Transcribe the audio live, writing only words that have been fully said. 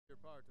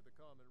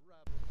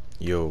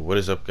Yo, what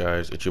is up,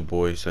 guys? It's your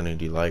boy Sunny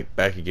Delight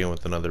back again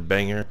with another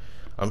banger.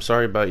 I'm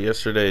sorry about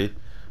yesterday.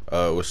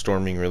 It was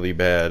storming really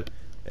bad,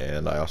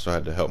 and I also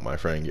had to help my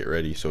friend get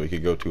ready so he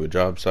could go to a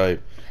job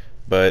site.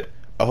 But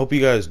I hope you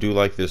guys do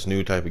like this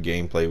new type of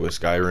gameplay with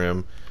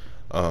Skyrim.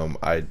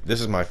 This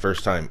is my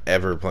first time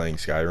ever playing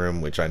Skyrim,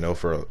 which I know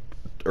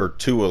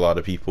to a lot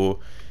of people,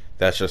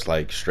 that's just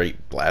like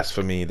straight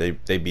blasphemy.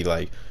 They'd be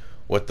like,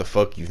 "What the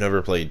fuck? You've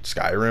never played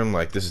Skyrim?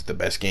 Like, this is the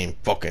best game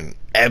fucking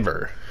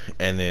ever."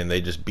 And then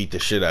they just beat the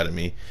shit out of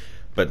me.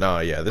 But no,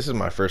 yeah, this is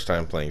my first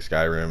time playing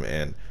Skyrim,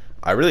 and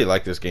I really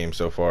like this game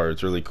so far.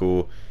 It's really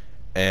cool,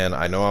 and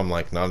I know I'm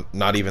like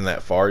not even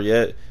that far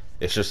yet.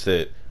 It's just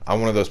that I'm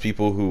one of those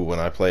people who, when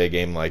I play a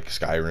game like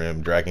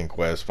Skyrim, Dragon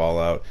Quest,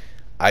 Fallout,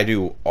 I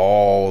do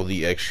all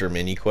the extra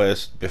mini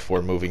quests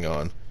before moving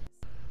on.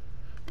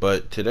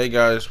 But today,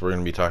 guys, we're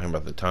going to be talking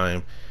about the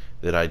time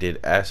that I did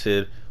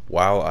acid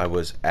while I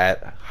was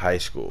at high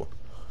school.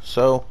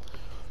 So,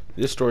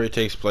 this story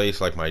takes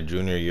place like my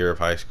junior year of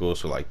high school,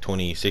 so like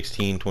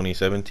 2016,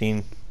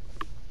 2017.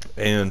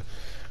 And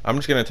I'm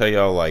just going to tell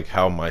y'all like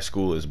how my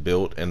school is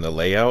built and the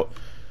layout,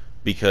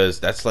 because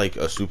that's like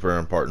a super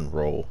important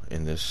role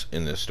in this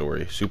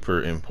story.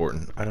 Super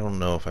important. I don't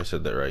know if I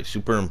said that right.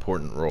 Super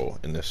important role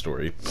in this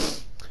story.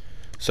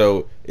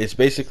 So, it's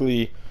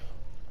basically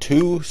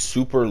two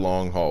super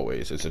long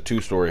hallways. It's a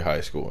two-story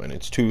high school, and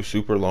it's two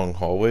super long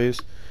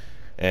hallways.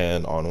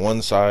 And on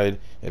one side,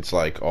 it's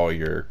like all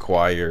your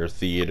choir,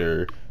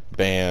 theater,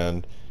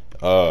 band,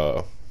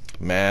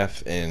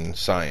 math, and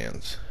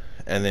science.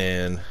 And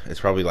then it's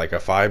probably like a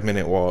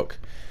 5-minute walk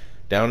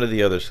down to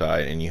the other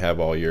side, and you have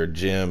all your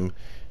gym,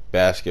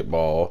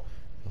 basketball,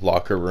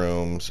 locker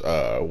rooms,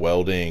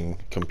 welding,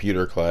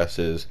 computer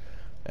classes,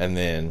 and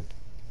then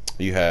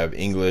you have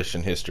English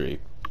and history.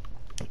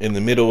 In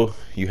the middle,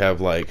 you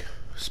have like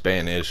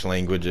Spanish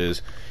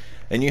languages,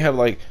 and you have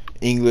like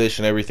English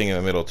and everything in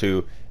the middle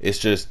too. It's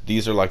just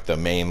these are like the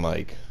main,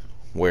 like,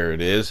 where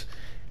it is.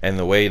 And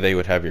the way they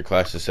would have your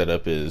classes set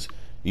up is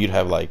you'd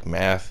have like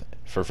math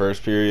for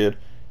first period,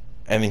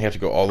 and then you have to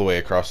go all the way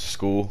across the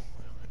school.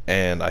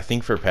 And I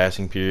think for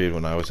passing period,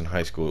 when I was in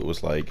high school, it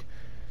was like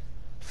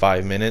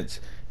 5 minutes.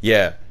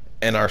 Yeah,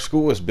 and our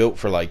school was built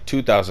for like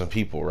 2,000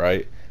 people,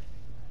 right?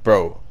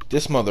 Bro,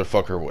 this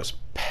motherfucker was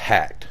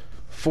packed.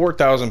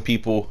 4,000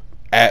 people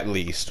at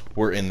least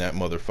were in that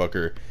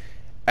motherfucker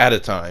at a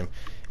time.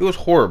 It was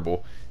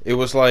horrible. It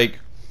was like,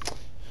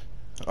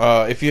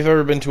 if you've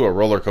ever been to a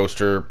roller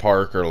coaster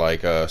park or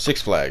like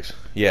Six Flags.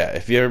 Yeah,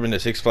 if you've ever been to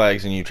Six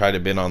Flags and you try to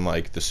been on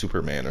like the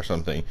Superman or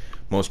something,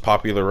 most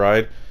popular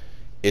ride,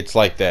 it's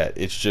like that.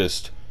 It's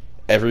just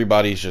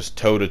everybody's just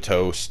toe to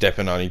toe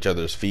stepping on each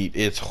other's feet.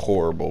 It's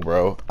horrible,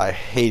 bro. I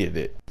hated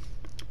it.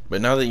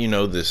 But now that you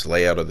know this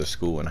layout of the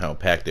school and how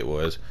packed it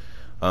was,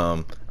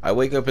 I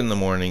wake up in the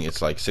morning.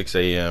 It's like 6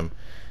 a.m.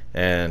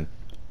 and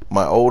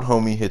my old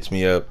homie hits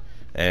me up,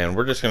 and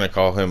we're just gonna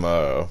call him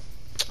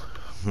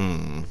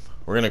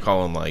we're gonna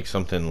call him like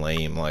something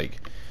lame,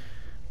 like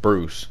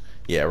Bruce.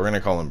 Yeah, we're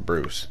gonna call him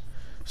Bruce.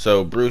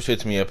 So Bruce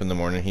hits me up in the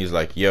morning. He's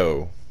like,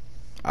 "Yo,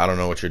 I don't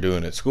know what you're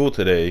doing at school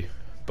today,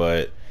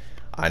 but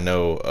I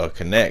know a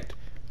connect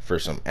for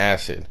some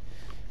acid."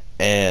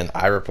 And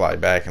I reply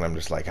back, and I'm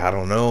just like, "I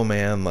don't know,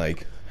 man.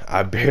 Like,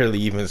 I barely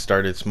even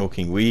started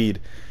smoking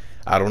weed.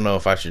 I don't know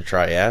if I should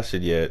try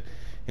acid yet."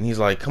 And he's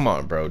like, "Come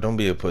on, bro, don't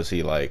be a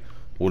pussy. Like,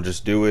 we'll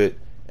just do it,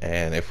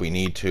 and if we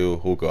need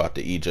to, we'll go out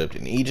to Egypt."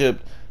 In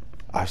Egypt,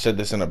 I've said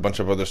this in a bunch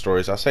of other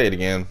stories, I'll say it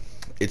again,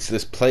 it's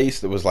this place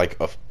that was like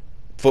a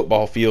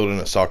football field and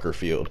a soccer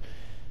field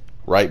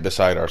right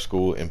beside our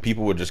school, and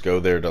people would just go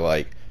there to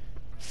like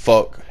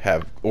fuck,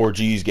 have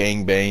orgies,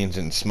 gangbangs,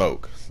 and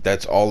smoke.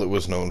 That's all it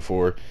was known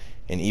for,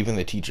 and even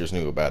the teachers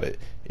knew about it.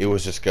 It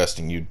was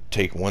disgusting. You'd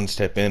take one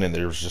step in, and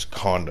there was just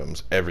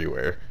condoms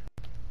everywhere.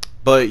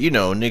 But, you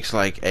know, Nick's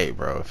like, "Hey,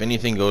 bro, if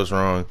anything goes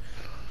wrong,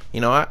 you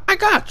know, I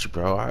got you,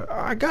 bro.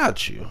 I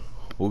got you.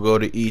 We'll go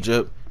to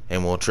Egypt,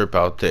 and we'll trip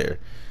out there."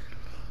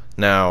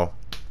 Now,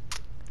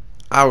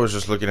 I was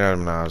just looking at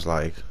him, and I was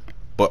like,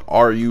 "But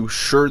are you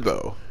sure,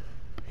 though?"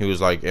 He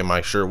was like, "Am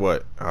I sure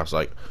what?" I was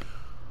like,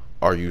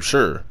 "Are you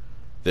sure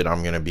that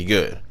I'm going to be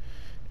good?"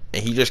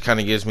 And he just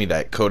kind of gives me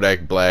that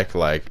Kodak Black,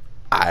 like,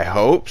 "I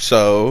hope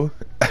so."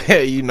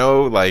 You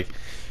know, like,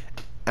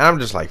 and I'm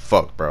just like,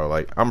 fuck, bro.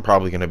 Like, I'm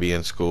probably going to be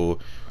in school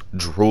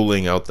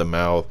drooling out the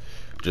mouth,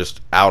 just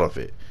out of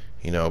it.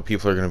 You know,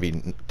 people are going to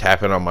be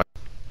tapping on my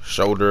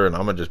shoulder, and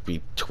I'm going to just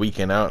be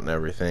tweaking out and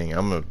everything.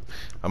 I'm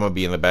gonna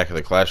be in the back of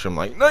the classroom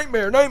like,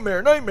 "Nightmare,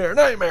 nightmare, nightmare,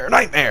 nightmare,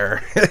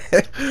 nightmare."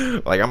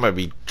 Like, I'm going to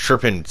be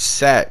tripping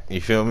sat,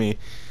 you feel me?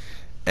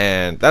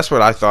 And that's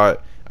what I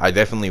thought. I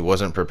definitely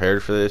wasn't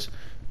prepared for this.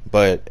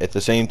 But at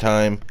the same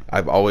time,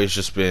 I've always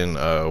just been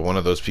one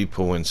of those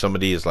people, when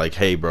somebody is like,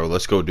 "Hey, bro,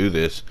 let's go do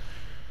this,"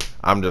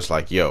 I'm just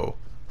like, "Yo,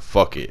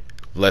 fuck it.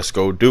 Let's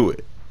go do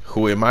it.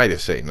 Who am I to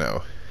say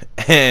no?"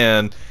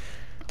 And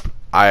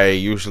I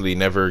usually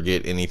never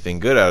get anything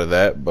good out of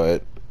that,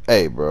 but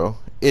hey, bro,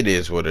 it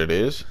is what it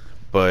is.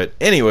 But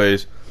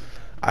anyways,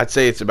 I'd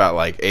say it's about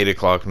like 8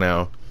 o'clock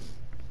now,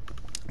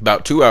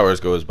 About 2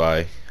 hours goes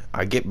by.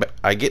 I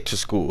get to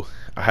school.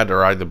 I had to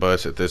ride the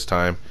bus at this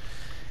time,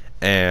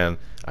 and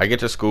I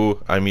get to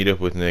school. I meet up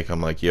with Nick. I'm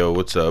like, yo,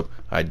 what's up?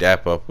 I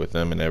dap up with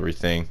him and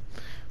everything.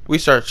 We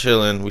start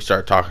chilling. We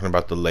start talking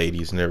about the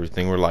ladies and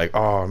everything. We're like,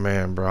 oh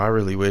man, bro, I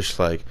really wish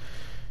like,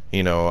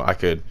 I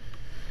could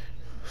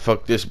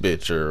fuck this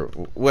bitch or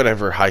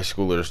whatever high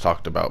schoolers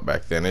talked about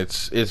back then.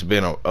 It's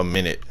been a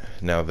minute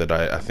now that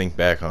I think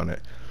back on it.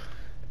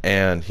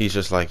 And he's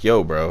just like,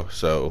 yo, bro,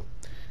 so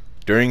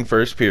during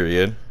first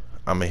period,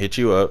 I'm gonna hit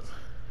you up,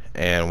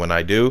 and when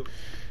I do,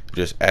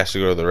 just ask to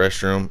go to the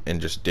restroom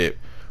and just dip.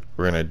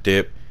 We're gonna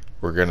dip.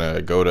 We're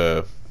gonna go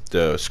to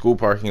the school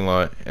parking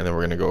lot, and then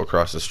we're gonna go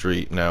across the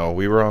street. Now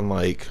we were on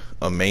like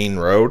a main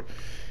road,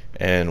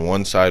 and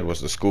one side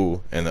was the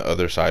school, and the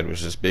other side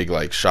was this big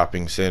like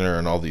shopping center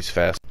and all these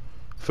fast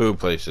food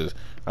places.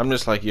 I'm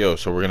just like, yo,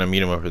 so we're gonna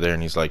meet him over there,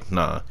 and he's like,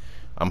 nah,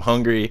 I'm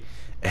hungry,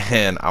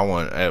 and I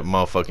want a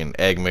motherfucking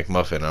egg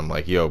McMuffin. I'm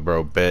like, yo,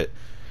 bro, bet.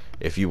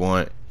 If you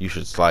want, you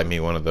should slide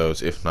me one of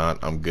those. If not,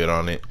 I'm good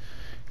on it.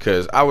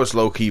 Because I was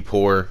low-key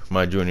poor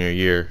my junior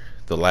year.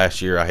 The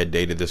last year I had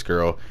dated this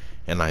girl,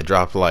 and I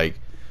dropped like,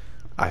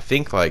 I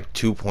think like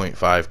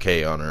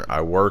 2.5K on her. I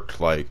worked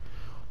like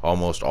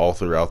almost all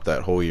throughout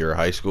that whole year of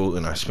high school,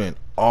 and I spent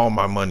all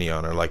my money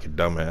on her like a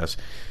dumbass.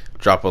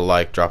 Drop a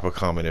like, drop a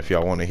comment if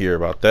y'all want to hear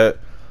about that.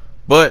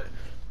 But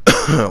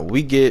I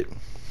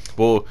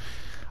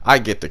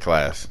get to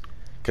class.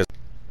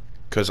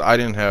 Because I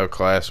didn't have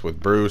class with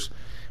Bruce.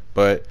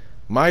 But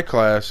my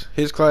class,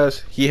 his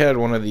class, he had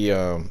one of the,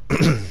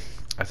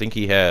 I think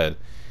he had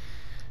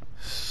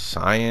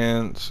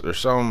science or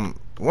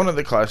one of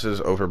the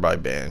classes over by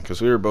band,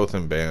 because we were both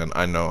in band.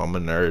 I know I'm a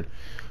nerd,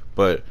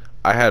 but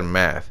I had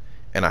math,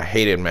 and I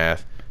hated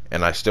math,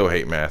 and I still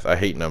hate math. I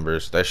hate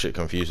numbers. That shit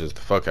confuses the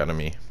fuck out of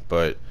me.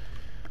 But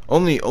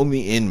only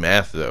in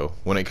math, though.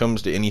 When it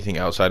comes to anything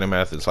outside of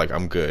math, it's like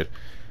I'm good.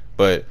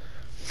 But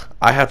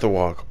I have to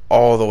walk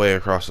all the way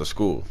across the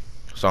school.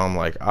 So I'm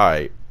like,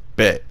 I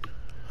bet.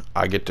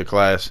 I get to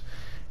class,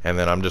 and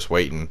then I'm just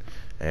waiting,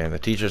 and the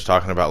teacher's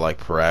talking about like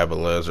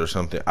parabolas or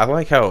something. I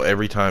like how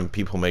every time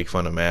people make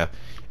fun of math,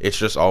 it's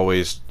just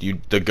always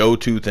the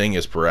go-to thing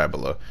is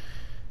parabola.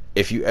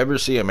 If you ever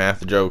see a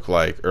math joke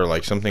or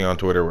like something on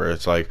Twitter where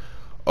it's like,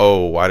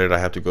 oh, why did I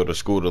have to go to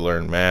school to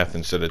learn math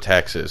instead of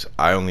taxes?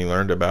 I only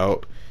learned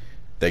about,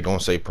 they gonna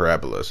say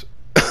parabolas.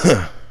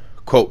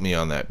 Quote me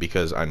on that,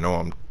 because I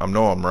know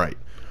I'm right.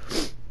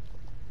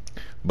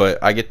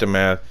 But I get to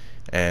math,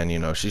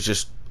 and she's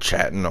just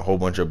chatting a whole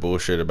bunch of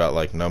bullshit about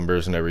like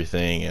numbers and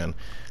everything, and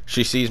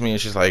she sees me and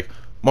she's like,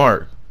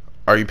 Mark,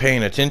 are you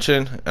paying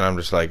attention? And I'm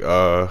just like,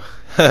 no.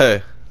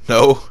 And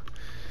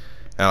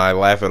I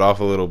laugh it off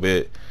a little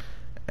bit,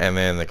 and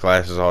then the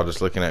class is all just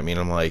looking at me,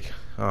 and I'm like,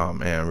 oh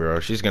man, bro,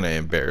 she's gonna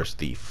embarrass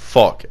the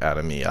fuck out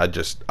of me. I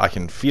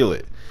can feel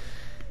it.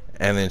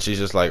 And then she's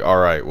just like,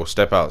 alright, we'll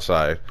step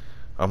outside.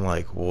 I'm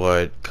like,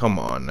 what? Come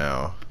on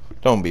now,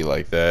 don't be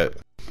like that.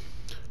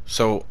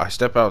 So I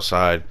step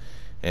outside,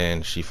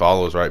 and she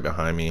follows right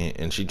behind me,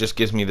 and she just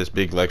gives me this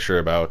big lecture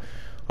about,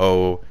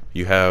 oh,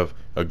 you have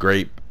a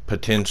great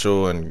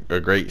potential and a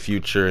great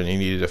future, and you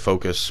needed to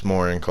focus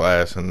more in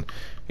class, and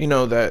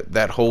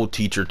that whole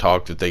teacher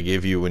talk that they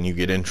give you when you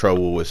get in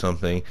trouble with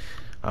something.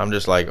 I'm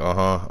just like,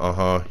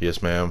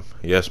 yes ma'am,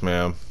 yes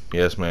ma'am,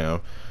 yes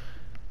ma'am.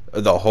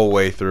 The whole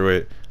way through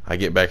it, I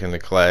get back into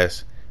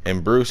class,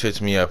 and Bruce hits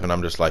me up, and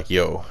I'm just like,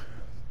 yo,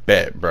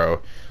 bet, bro.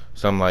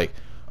 So I'm like,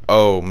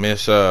 oh,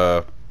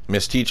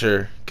 Miss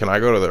Teacher, can I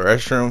go to the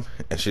restroom?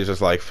 And she's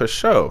just like, for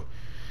sure.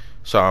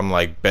 So I'm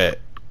like, bet.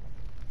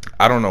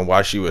 I don't know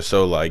why she was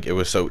so like, it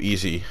was so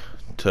easy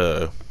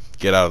to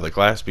get out of the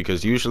class,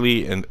 because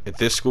usually at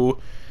this school,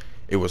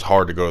 it was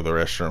hard to go to the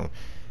restroom,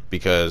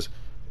 because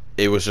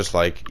it was just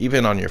like,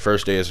 even on your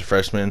first day as a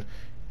freshman,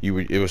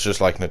 it was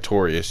just like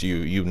notorious.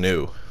 You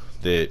knew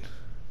that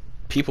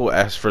people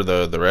ask for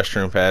the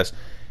restroom pass,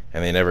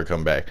 and they never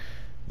come back.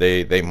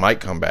 They might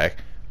come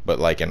back, but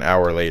like an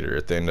hour later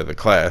at the end of the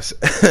class.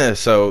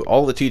 So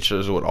all the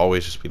teachers would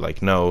always just be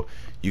like, no,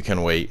 you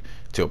can wait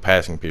till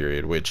passing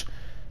period, which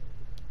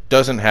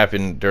doesn't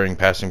happen during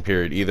passing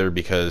period either,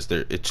 because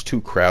it's too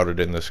crowded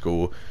in the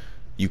school.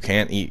 You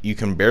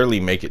can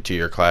barely make it to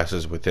your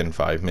classes within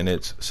 5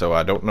 minutes. So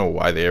I don't know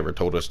why they ever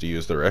told us to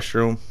use the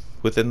restroom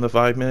within the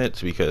 5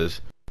 minutes,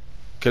 because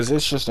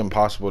it's just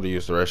impossible to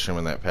use the restroom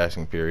in that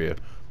passing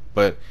period.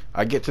 But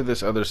I get to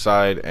this other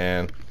side,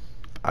 and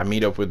I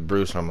meet up with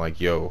Bruce, and I'm like,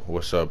 yo,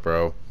 what's up,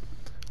 bro?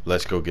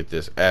 Let's go get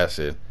this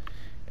acid.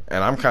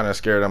 And I'm kind of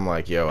scared. I'm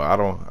like, yo, I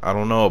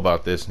don't know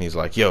about this. And he's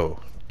like, yo,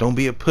 don't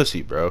be a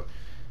pussy, bro.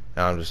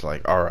 And I'm just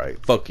like, all right,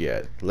 fuck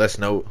yeah. Let's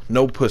no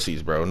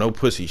pussies, bro. No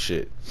pussy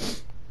shit.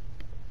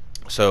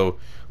 So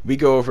we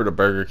go over to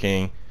Burger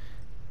King,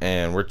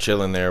 and we're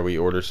chilling there. We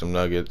order some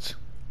nuggets.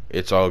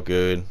 It's all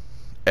good.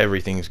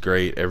 Everything's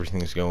great.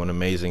 Everything's going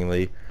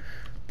amazingly.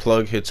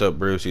 Plug hits up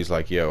Bruce. He's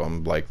like, yo,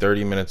 I'm like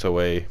 30 minutes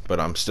away, but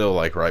I'm still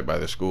like right by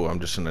the school. I'm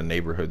just in a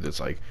neighborhood that's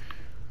like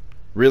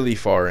really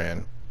far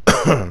in.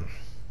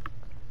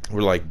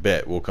 We're like,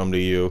 bet, we'll come to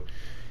you.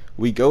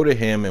 We go to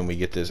him and we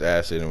get this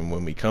acid, and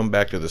when we come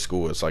back to the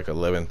school, it's like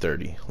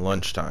 11:30,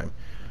 lunchtime,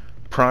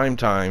 prime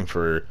time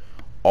for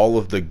all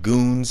of the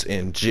goons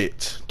and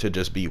jits to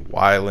just be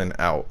wilding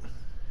out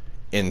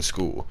in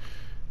school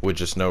with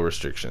just no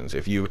restrictions.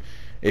 If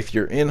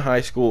you're in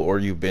high school or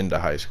you've been to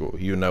high school,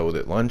 you know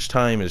that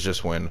lunchtime is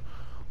just when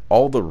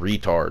all the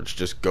retards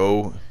just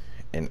go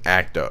and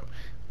act up.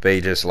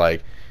 They just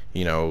like,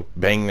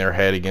 bang their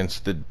head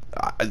against the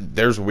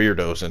there's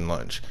weirdos in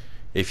lunch.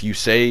 If you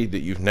say that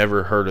you've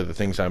never heard of the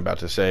things I'm about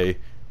to say,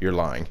 you're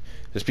lying.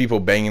 There's people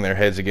banging their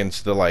heads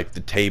against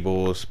the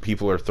tables.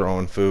 People are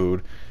throwing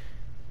food.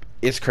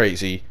 It's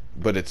crazy,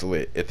 but it's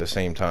lit at the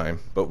same time.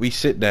 But we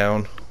sit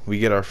down, we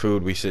get our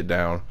food, we sit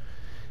down,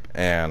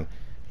 and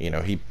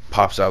he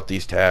pops out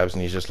these tabs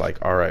and he's just like,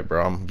 all right,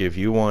 bro, I'm gonna give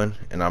you one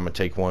and I'm gonna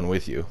take one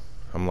with you.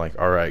 I'm like,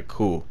 all right,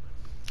 cool,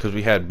 because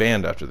we had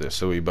band after this,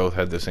 so we both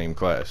had the same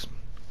class.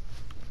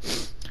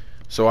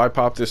 So I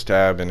pop this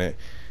tab, and it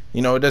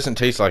doesn't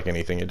taste like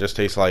anything. It just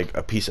tastes like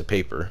a piece of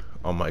paper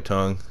on my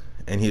tongue.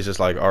 And he's just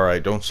like, all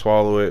right, don't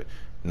swallow it,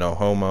 no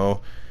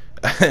homo.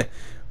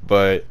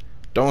 But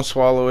don't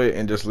swallow it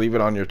and just leave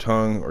it on your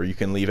tongue, or you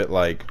can leave it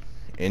like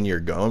in your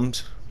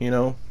gums,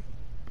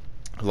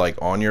 like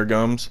on your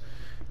gums,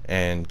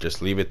 and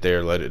just leave it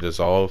there, let it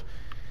dissolve.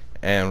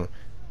 And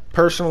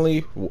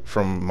personally,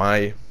 from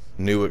my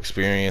new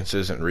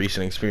experiences and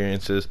recent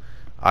experiences,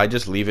 I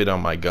just leave it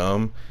on my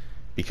gum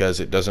because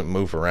it doesn't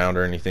move around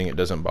or anything. It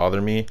doesn't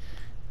bother me,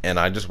 and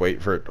I just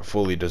wait for it to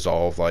fully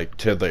dissolve, like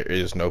till there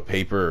is no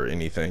paper or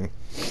anything.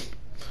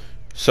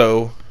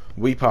 So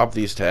we pop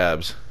these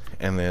tabs,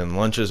 and then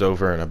lunch is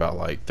over in about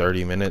like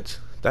 30 minutes.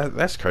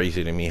 That's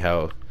crazy to me,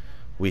 how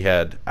we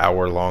had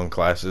hour-long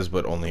classes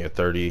but only a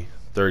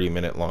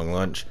 30-minute long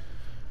lunch.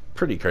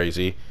 Pretty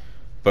crazy.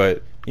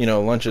 But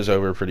lunch is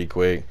over pretty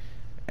quick,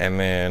 and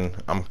then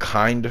I'm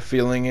kind of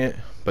feeling it.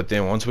 But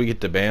then once we get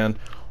to band,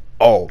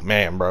 oh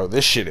man, bro,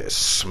 this shit is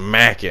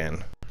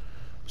smacking.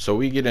 So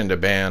we get into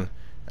band,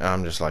 and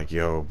I'm just like,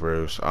 yo,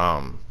 Bruce,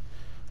 I'm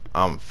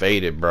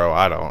faded, bro.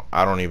 I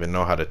don't even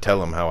know how to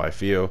tell him how I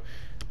feel.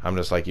 I'm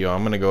just like, yo,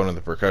 I'm gonna go into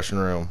the percussion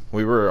room.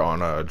 We were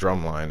on a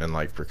drum line, and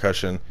like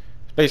percussion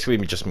basically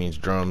just means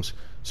drums.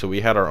 So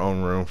we had our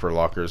own room for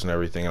lockers and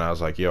everything, and I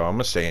was like, yo, I'm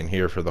gonna stay in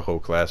here for the whole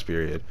class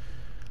period.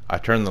 I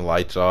turned the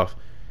lights off,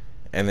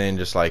 and then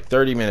just like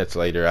 30 minutes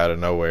later, out of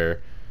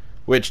nowhere,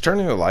 which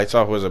turning the lights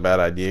off was a bad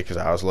idea because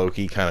I was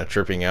low-key kind of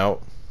tripping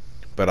out,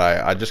 but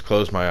I just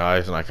closed my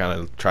eyes and I kind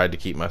of tried to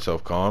keep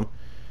myself calm.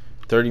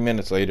 30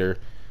 minutes later,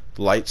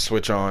 the lights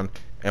switch on,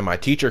 and my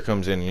teacher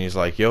comes in and he's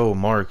like, yo,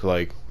 Mark,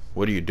 like,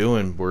 what are you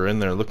doing? We're in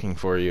there looking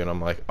for you. And I'm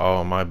like,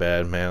 oh, my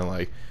bad, man,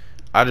 like,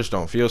 I just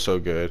don't feel so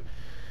good.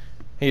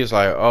 He's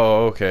like,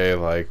 oh, okay,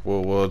 like,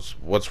 well,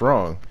 what's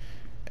wrong?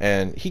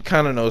 And he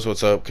kind of knows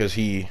what's up because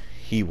he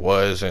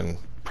was and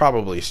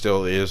probably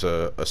still is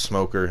a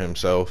smoker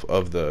himself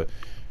of the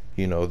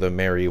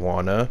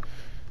marijuana.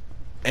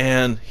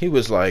 And he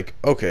was like,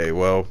 okay,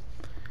 well,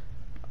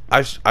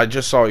 I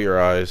just saw your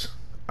eyes.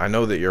 I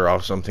know that you're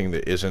off something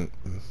that isn't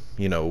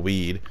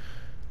weed,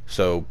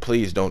 so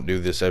please don't do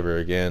this ever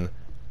again.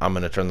 I'm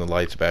gonna turn the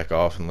lights back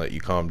off and let you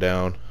calm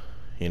down.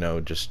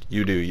 Just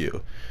you do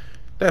you.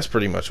 That's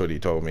pretty much what he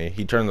told me.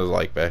 He turns the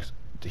light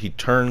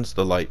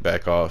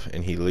back off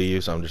and he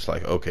leaves. I'm just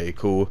like, okay,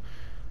 cool,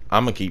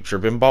 I'm gonna keep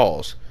tripping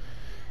balls.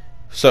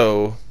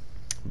 So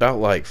about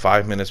like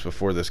 5 minutes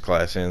before this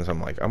class ends,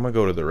 I'm like, I'm gonna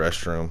go to the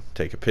restroom,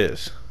 take a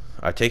piss.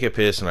 I take a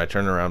piss and I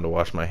turn around to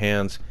wash my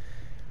hands,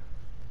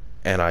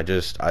 and I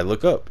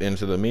look up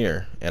into the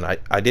mirror, and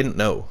I didn't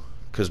know,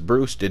 because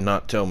Bruce did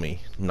not tell me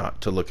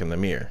not to look in the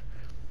mirror.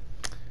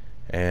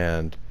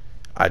 And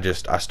I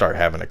start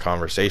having a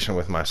conversation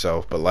with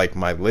myself, but like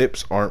my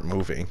lips aren't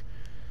moving,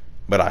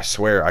 but I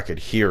swear I could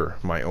hear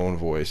my own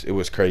voice. It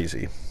was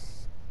crazy.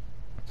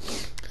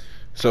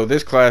 So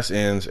this class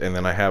ends, and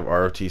then I have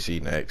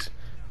ROTC next.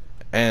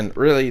 And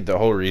really, the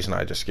whole reason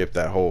I just skipped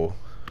that whole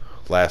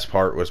last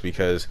part was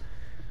because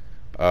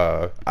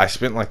I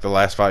spent like the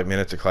last 5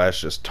 minutes of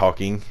class just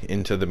talking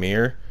into the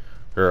mirror.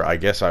 Or I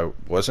guess I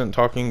wasn't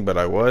talking, but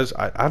I was.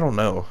 I don't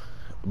know.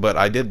 But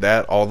I did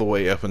that all the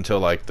way up until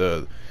like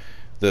the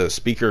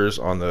speakers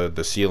on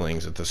the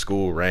ceilings at the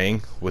school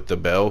rang with the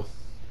bell.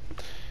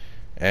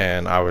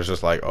 And I was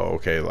just like, oh,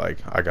 okay, like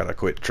I gotta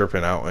quit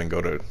tripping out and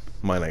go to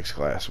my next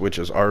class, which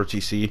is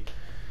ROTC.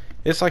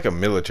 It's like a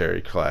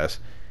military class,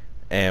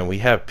 and we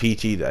have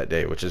PT that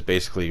day, which is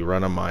basically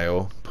run a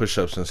mile,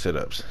 push-ups and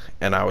sit-ups.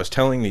 And I was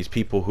telling these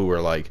people who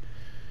were like,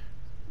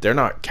 they're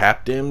not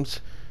captains,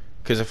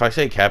 because if I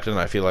say captain,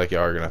 I feel like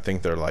y'all are gonna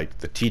think they're like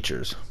the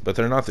teachers, but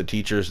they're not the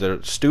teachers,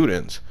 they're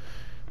students,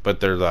 but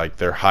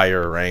they're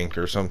higher ranked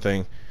or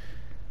something.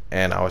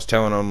 And I was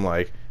telling them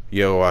like,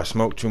 yo, I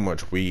smoke too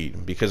much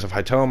weed, because if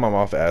I tell them I'm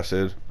off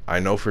acid, I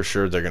know for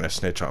sure they're gonna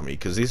snitch on me,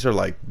 because these are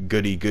like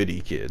goody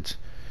kids.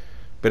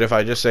 But if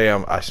I just say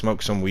I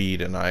smoke some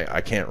weed and I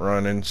can't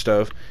run and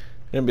stuff,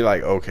 it'll be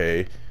like,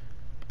 okay,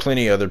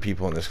 plenty of other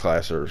people in this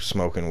class are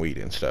smoking weed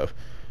and stuff.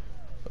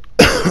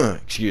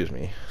 Excuse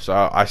me.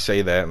 So I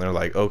say that, and they're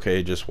like,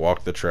 okay, just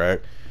walk the track.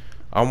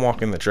 I'm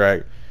walking the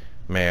track.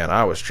 Man,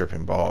 I was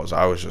tripping balls.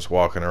 I was just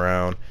walking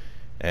around,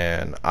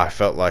 and I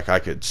felt like I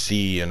could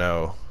see,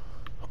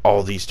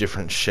 all these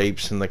different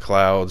shapes in the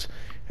clouds.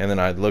 And then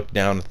I'd look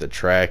down at the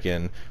track,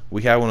 and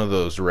we had one of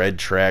those red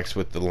tracks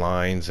with the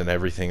lines and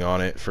everything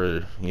on it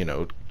for,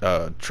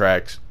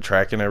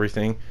 track and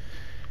everything.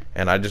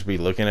 And I'd just be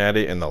looking at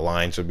it, and the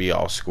lines would be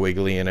all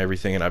squiggly and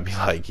everything, and I'd be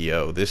like,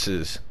 yo, this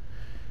is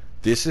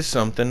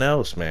something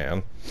else,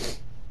 man.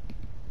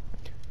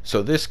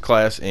 So this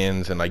class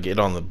ends, and I get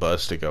on the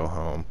bus to go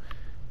home,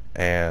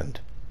 and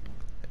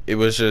it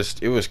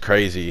was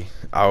crazy.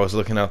 I was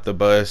looking out the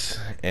bus,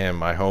 and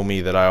my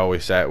homie that I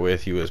always sat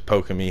with, he was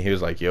poking me. He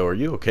was like, yo, are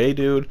you okay,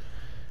 dude?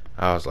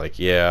 I was like,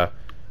 yeah,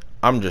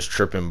 I'm just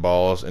tripping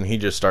balls. And he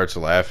just starts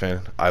laughing.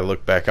 I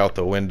look back out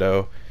the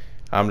window.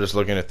 I'm just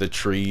looking at the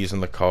trees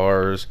and the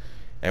cars.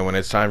 And when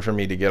it's time for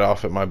me to get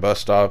off at my bus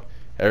stop,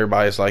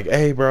 everybody's like,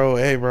 hey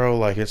bro,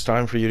 like, it's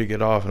time for you to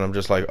get off. And I'm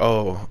just like,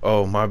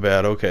 oh, my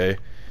bad, okay.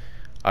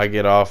 I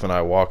get off and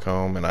I walk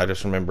home, and I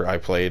just remember I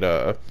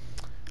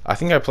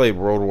think I played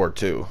World War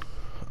II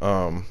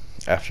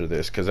after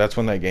this, because that's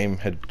when that game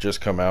had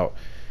just come out,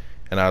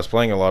 and I was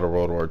playing a lot of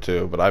World War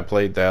II. But I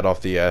played that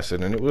off the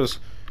acid, and it's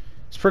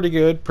pretty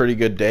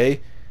good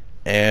day,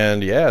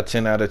 and yeah,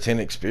 10 out of 10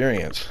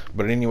 experience.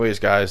 But anyways,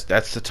 guys,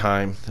 that's the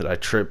time that I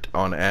tripped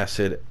on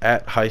acid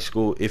at high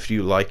school. If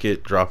you like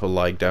it, drop a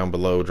like down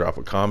below, drop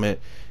a comment.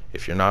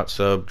 If you're not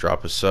sub,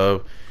 drop a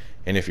sub.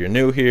 And if you're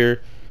new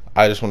here,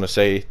 I just want to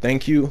say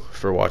thank you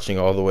for watching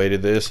all the way to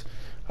this.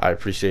 I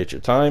appreciate your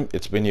time.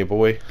 It's been your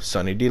boy,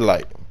 Sunny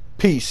Delight.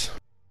 Peace.